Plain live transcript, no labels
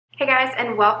Hey guys,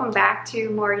 and welcome back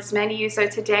to Morgs Menu. So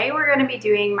today we're going to be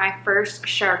doing my first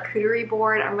charcuterie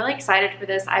board. I'm really excited for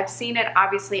this. I've seen it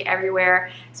obviously everywhere,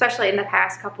 especially in the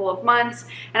past couple of months,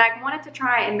 and I wanted to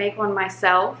try and make one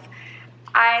myself.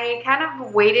 I kind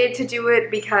of waited to do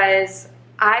it because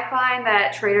I find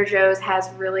that Trader Joe's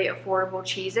has really affordable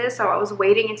cheeses, so I was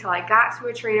waiting until I got to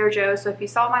a Trader Joe's. So if you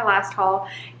saw my last haul,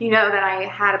 you know that I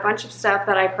had a bunch of stuff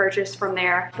that I purchased from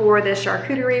there for this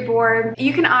charcuterie board.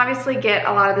 You can obviously get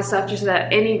a lot of the stuff just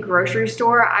at any grocery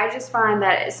store. I just find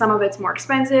that some of it's more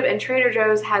expensive, and Trader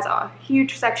Joe's has a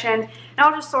huge section and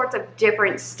all just sorts of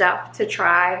different stuff to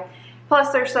try.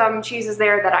 Plus there's some cheeses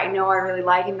there that I know I really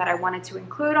like and that I wanted to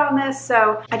include on this.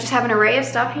 So I just have an array of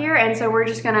stuff here, and so we're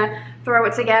just gonna throw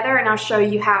it together and I'll show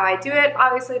you how I do it.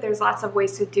 Obviously there's lots of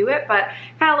ways to do it, but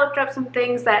kind of looked up some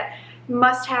things that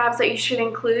must-haves that you should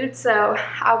include. So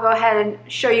I'll go ahead and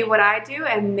show you what I do,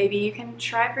 and maybe you can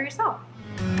try it for yourself.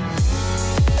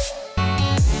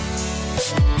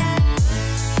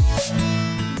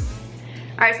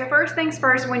 Alright, so first things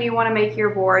first, when you want to make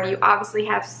your board, you obviously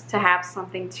have to have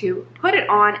something to put it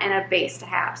on and a base to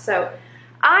have. So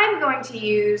I'm going to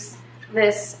use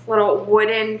this little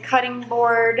wooden cutting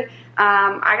board.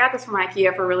 I got this from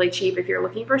IKEA for really cheap if you're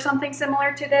looking for something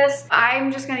similar to this.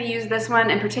 I'm just going to use this one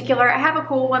in particular. I have a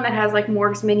cool one that has like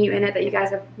Morgs Menu in it that you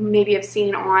guys maybe have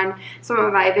seen on some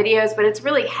of my videos, but it's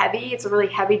really heavy. It's a really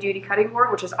heavy duty cutting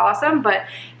board, which is awesome, but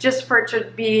just for it to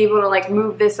be able to like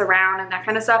move this around and that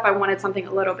kind of stuff, I wanted something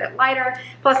a little bit lighter.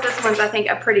 Plus this one's, I think,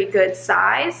 a pretty good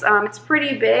size. It's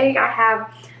pretty big. I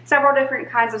have several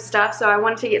different kinds of stuff, so I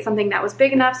wanted to get something that was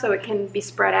big enough so it can be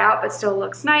spread out but still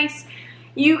looks nice.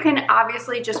 You can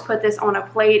obviously just put this on a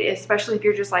plate, especially if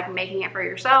you're just like making it for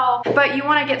yourself, but you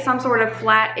want to get some sort of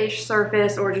flat-ish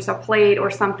surface or just a plate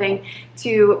or something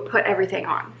to put everything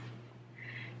on.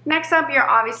 Next up, you're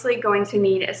obviously going to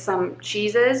need some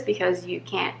cheeses because you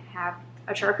can't have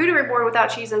a charcuterie board without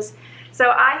cheeses. So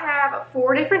I have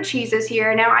 4 different cheeses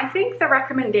here. Now I think the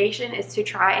recommendation is to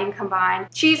try and combine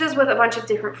cheeses with a bunch of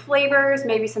different flavors,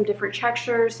 maybe some different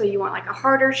textures. So you want like a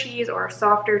harder cheese or a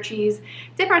softer cheese,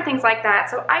 different things like that.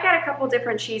 So I got a couple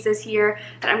different cheeses here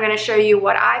that I'm going to show you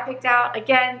what I picked out.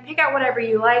 Again, pick out whatever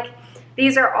you like.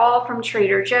 These are all from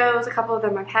Trader Joe's. A couple of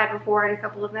them I've had before, and a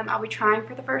couple of them I'll be trying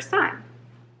for the first time.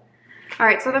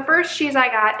 Alright, so the first cheese I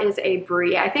got is a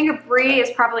brie. I think a brie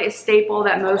is probably a staple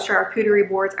that most charcuterie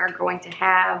boards are going to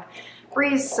have.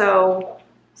 Brie is so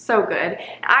good.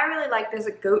 I really like this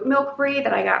goat milk brie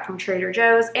that I got from Trader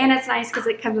Joe's, and it's nice because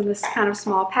it comes in this kind of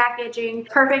small packaging.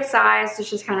 Perfect size to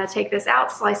just kind of take this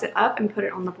out, slice it up, and put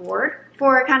it on the board.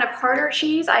 For a kind of harder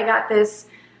cheese, I got this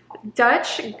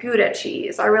Dutch Gouda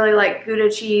cheese. I really like Gouda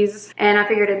cheese, and I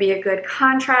figured it'd be a good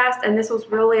contrast, and this was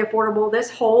really affordable. This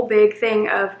whole big thing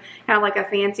of kind of like a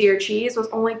fancier cheese was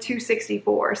only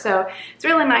 $2.64, so it's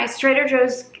really nice. Trader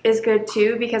Joe's is good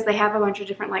too because they have a bunch of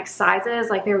different like sizes.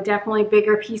 Like they were definitely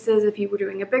bigger pieces if you were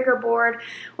doing a bigger board,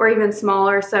 or even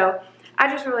smaller. So I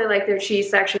just really like their cheese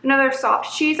section. Another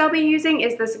soft cheese I'll be using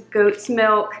is this goat's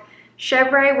milk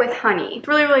chèvre with honey. It's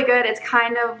really, really good. It's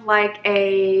kind of like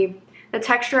the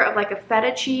texture of like a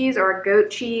feta cheese or a goat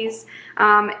cheese.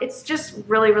 It's just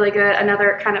really, really good.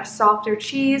 Another kind of softer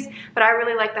cheese, but I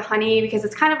really like the honey because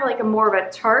it's kind of like a more of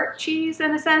a tart cheese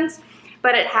in a sense,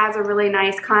 but it has a really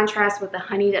nice contrast with the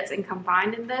honey that's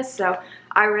combined in this, so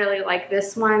I really like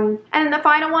this one. And the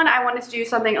final one, I wanted to do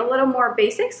something a little more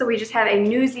basic, so we just have a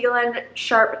New Zealand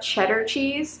sharp cheddar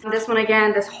cheese. This one,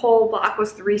 again, this whole block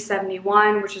was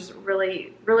 $3.71, which is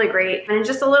really, really great, and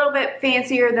just a little bit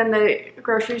fancier than the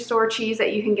grocery store cheese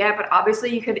that you can get, but obviously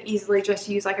you could easily just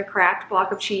use like a Kraft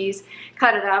block of cheese,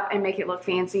 cut it up, and make it look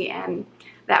fancy, and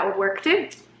that would work too.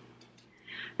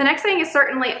 The next thing is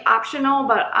certainly optional,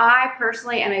 but I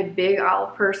personally am a big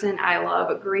olive person. I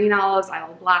love green olives, I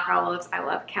love black olives, I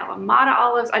love Kalamata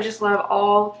olives. I just love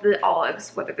all the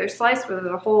olives, whether they're sliced, whether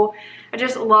they're whole. I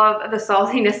just love the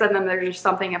saltiness of them. There's just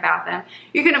something about them.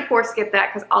 You can of course skip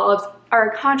that because olives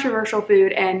are a controversial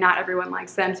food and not everyone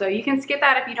likes them. So you can skip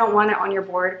that if you don't want it on your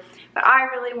board. But I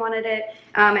really wanted it,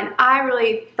 and I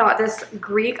really thought this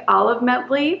Greek olive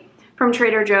medley from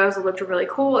Trader Joe's looked really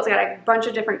cool. It's got a bunch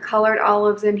of different colored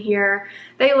olives in here.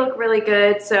 They look really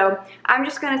good. So I'm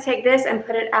just gonna take this and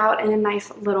put it out in a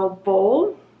nice little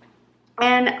bowl.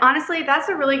 And honestly, that's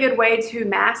a really good way to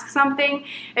mask something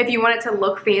if you want it to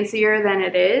look fancier than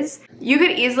it is. You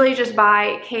could easily just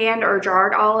buy canned or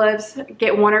jarred olives,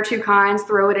 get 1 or 2 kinds,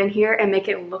 throw it in here, and make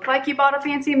it look like you bought a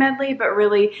fancy medley, but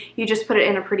really you just put it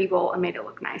in a pretty bowl and made it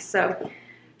look nice. So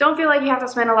don't feel like you have to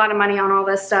spend a lot of money on all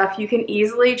this stuff. You can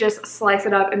easily just slice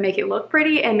it up and make it look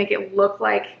pretty and make it look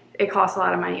like it costs a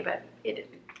lot of money, but it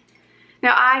isn't.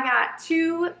 Now I got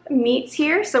 2 meats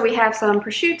here, so we have some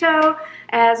prosciutto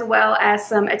as well as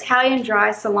some Italian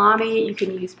dry salami. You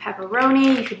can use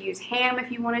pepperoni, you could use ham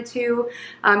if you wanted to.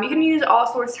 You can use all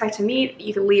sorts of types of meat,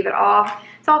 you can leave it off.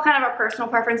 It's all kind of a personal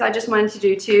preference. I just wanted to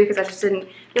do 2 because I just didn't,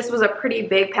 this was a pretty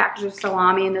big package of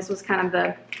salami and this was kind of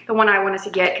the one I wanted to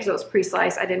get because it was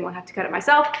pre-sliced. I didn't want to have to cut it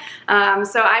myself.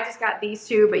 So I just got these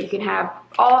 2, but you can have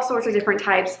all sorts of different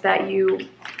types that you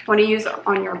want to use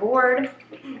on your board.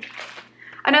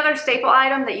 Another staple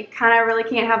item that you kind of really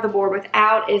can't have the board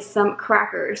without is some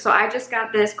crackers. So I just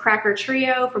got this cracker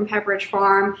trio from Pepperidge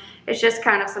Farm. It's just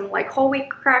kind of some like whole wheat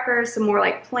crackers, some more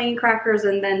like plain crackers,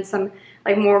 and then some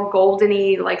like more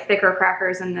goldeny, like thicker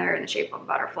crackers, and they're in the shape of a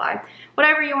butterfly.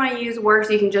 Whatever you want to use works.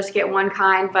 You can just get one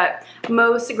kind, but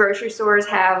most grocery stores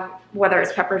have, whether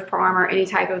it's Pepperidge Farm or any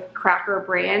type of cracker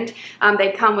brand,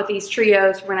 they come with these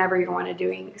trios whenever you're going to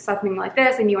doing something like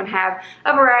this and you want to have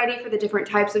a variety for the different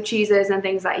types of cheeses and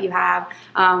things that you have,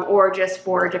 or just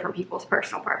for different people's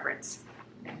personal preference.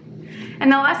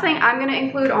 And the last thing I'm going to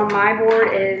include on my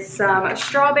board is some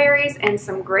strawberries and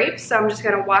some grapes. So I'm just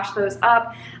going to wash those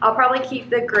up. I'll probably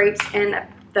keep the grapes in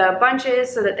the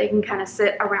bunches so that they can kind of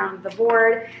sit around the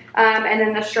board. And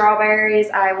then the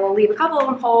strawberries, I will leave a couple of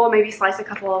them whole, maybe slice a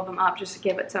couple of them up just to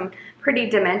give it some pretty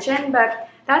dimension. But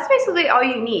that's basically all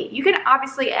you need. You can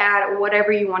obviously add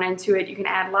whatever you want into it. You can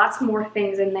add lots more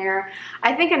things in there.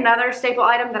 I think another staple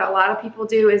item that a lot of people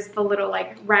do is the little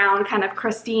like round kind of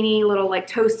crostini, little like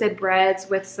toasted breads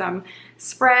with some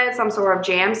spread, some sort of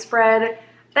jam spread.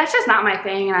 That's just not my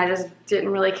thing and I just didn't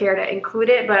really care to include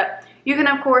it, but you can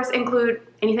of course include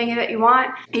anything that you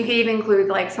want. You can even include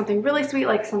like something really sweet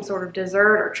like some sort of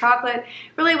dessert or chocolate.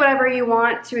 Really whatever you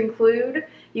want to include,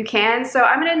 you can. So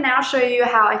I'm going to now show you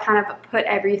how I kind of put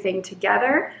everything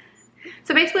together.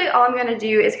 So basically all I'm going to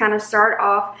do is kind of start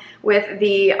off with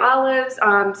the olives.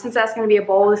 Since that's going to be a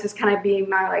bowl, this is kind of being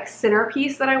my like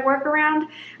centerpiece that I work around.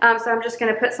 So I'm just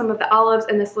going to put some of the olives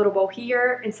in this little bowl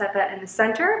here and set that in the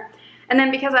center. And then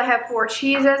because I have 4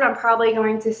 cheeses, I'm probably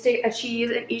going to stick a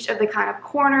cheese in each of the kind of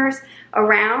corners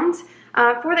around.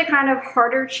 For the kind of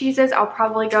harder cheeses, I'll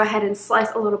probably go ahead and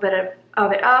slice a little bit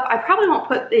of it up. I probably won't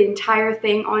put the entire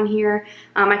thing on here.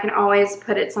 I can always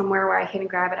put it somewhere where I can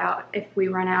grab it out if we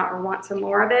run out or want some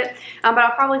more of it. But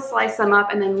I'll probably slice some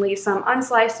up and then leave some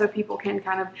unsliced so people can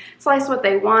kind of slice what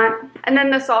they want. And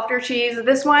then the softer cheese,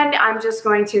 this one I'm just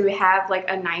going to have like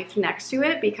a knife next to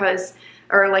it because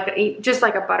or like just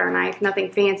like a butter knife,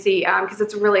 nothing fancy, because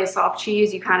it's really a soft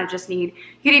cheese. You kind of just need,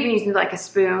 you could even use like a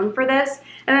spoon for this.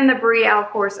 And then the brie, I'll of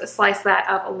course slice that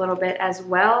up a little bit as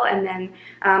well, and then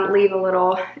leave a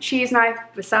little cheese knife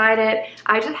beside it.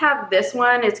 I just have this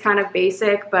one, it's kind of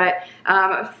basic, but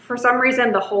for some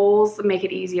reason the holes make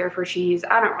it easier for cheese.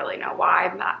 I don't really know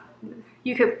why.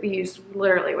 You could use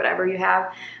literally whatever you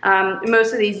have.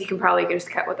 Most of these you can probably just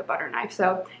cut with a butter knife.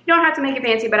 So you don't have to make it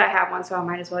fancy, but I have one, so I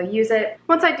might as well use it.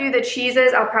 Once I do the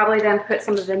cheeses, I'll probably then put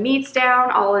some of the meats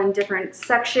down, all in different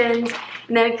sections,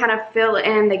 and then kind of fill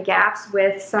in the gaps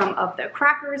with some of the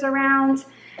crackers around.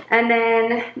 And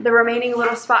then the remaining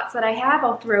little spots that I have,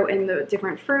 I'll throw in the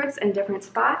different fruits in different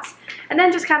spots, and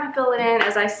then just kind of fill it in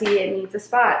as I see it needs a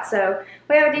spot. So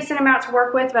we have a decent amount to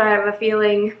work with, but I have a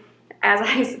feeling as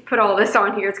I put all this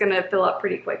on here, it's going to fill up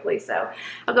pretty quickly. So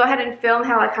I'll go ahead and film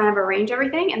how I kind of arrange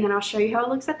everything, and then I'll show you how it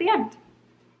looks at the end.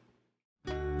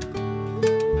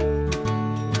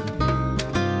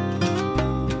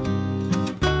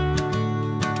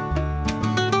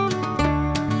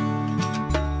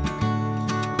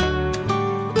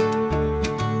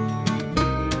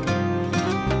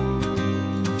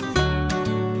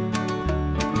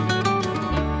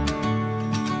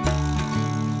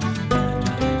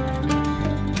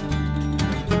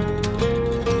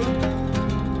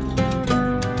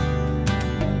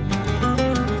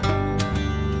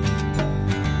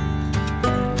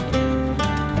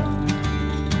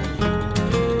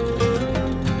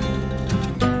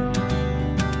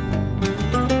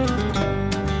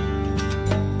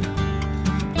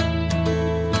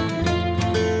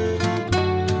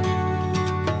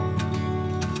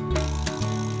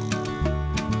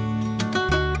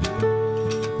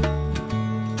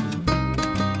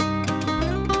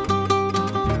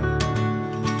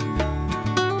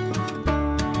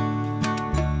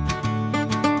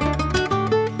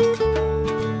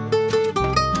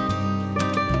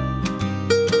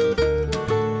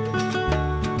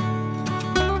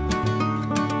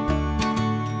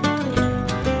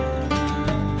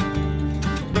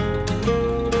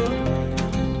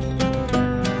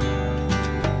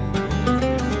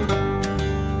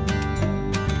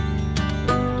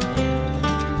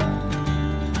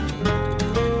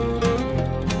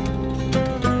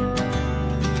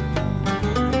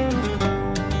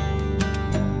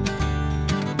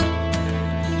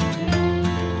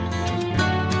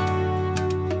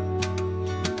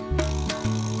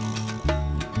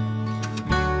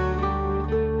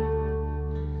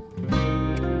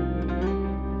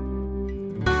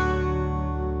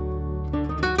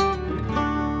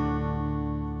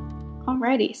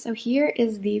 Alrighty, so here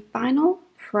is the final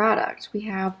product. We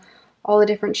have all the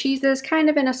different cheeses kind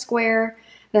of in a square,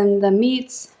 then the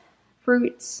meats,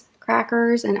 fruits,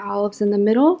 crackers, and olives in the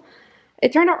middle.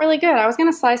 It turned out really good. I was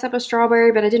going to slice up a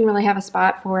strawberry, but I didn't really have a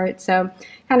spot for it, so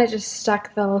kind of just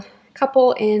stuck the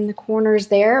couple in the corners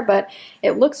there, but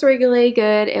it looks really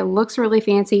good. It looks really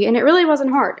fancy, and it really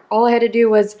wasn't hard. All I had to do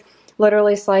was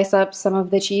literally slice up some of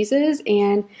the cheeses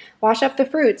and wash up the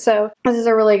fruit. So this is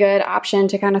a really good option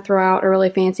to kind of throw out a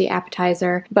really fancy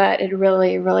appetizer, but it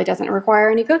really doesn't require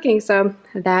any cooking, so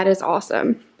that is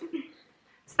awesome.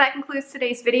 So that concludes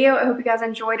today's video. I hope you guys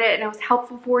enjoyed it and it was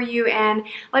helpful for you, and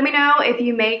let me know if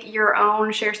you make your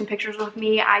own. Share some pictures with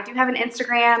me. I do have an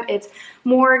Instagram. It's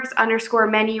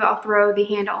Morgs_menu. I'll throw the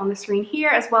handle on the screen here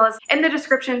as well as in the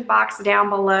description box down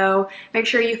below. Make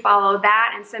sure you follow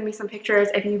that and send me some pictures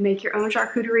if you make your own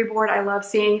charcuterie board. I love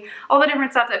seeing all the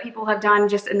different stuff that people have done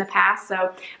just in the past, so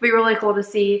it'd be really cool to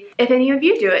see if any of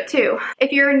you do it too.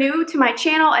 If you're new to my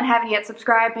channel and haven't yet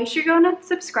subscribed, make sure you go and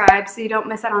subscribe so you don't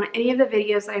miss out on any of the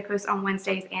videos that I post on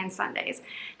Wednesdays and Sundays.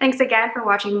 Thanks again for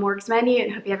watching Morgs Menu,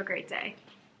 and hope you have a great day.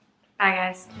 Bye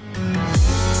guys.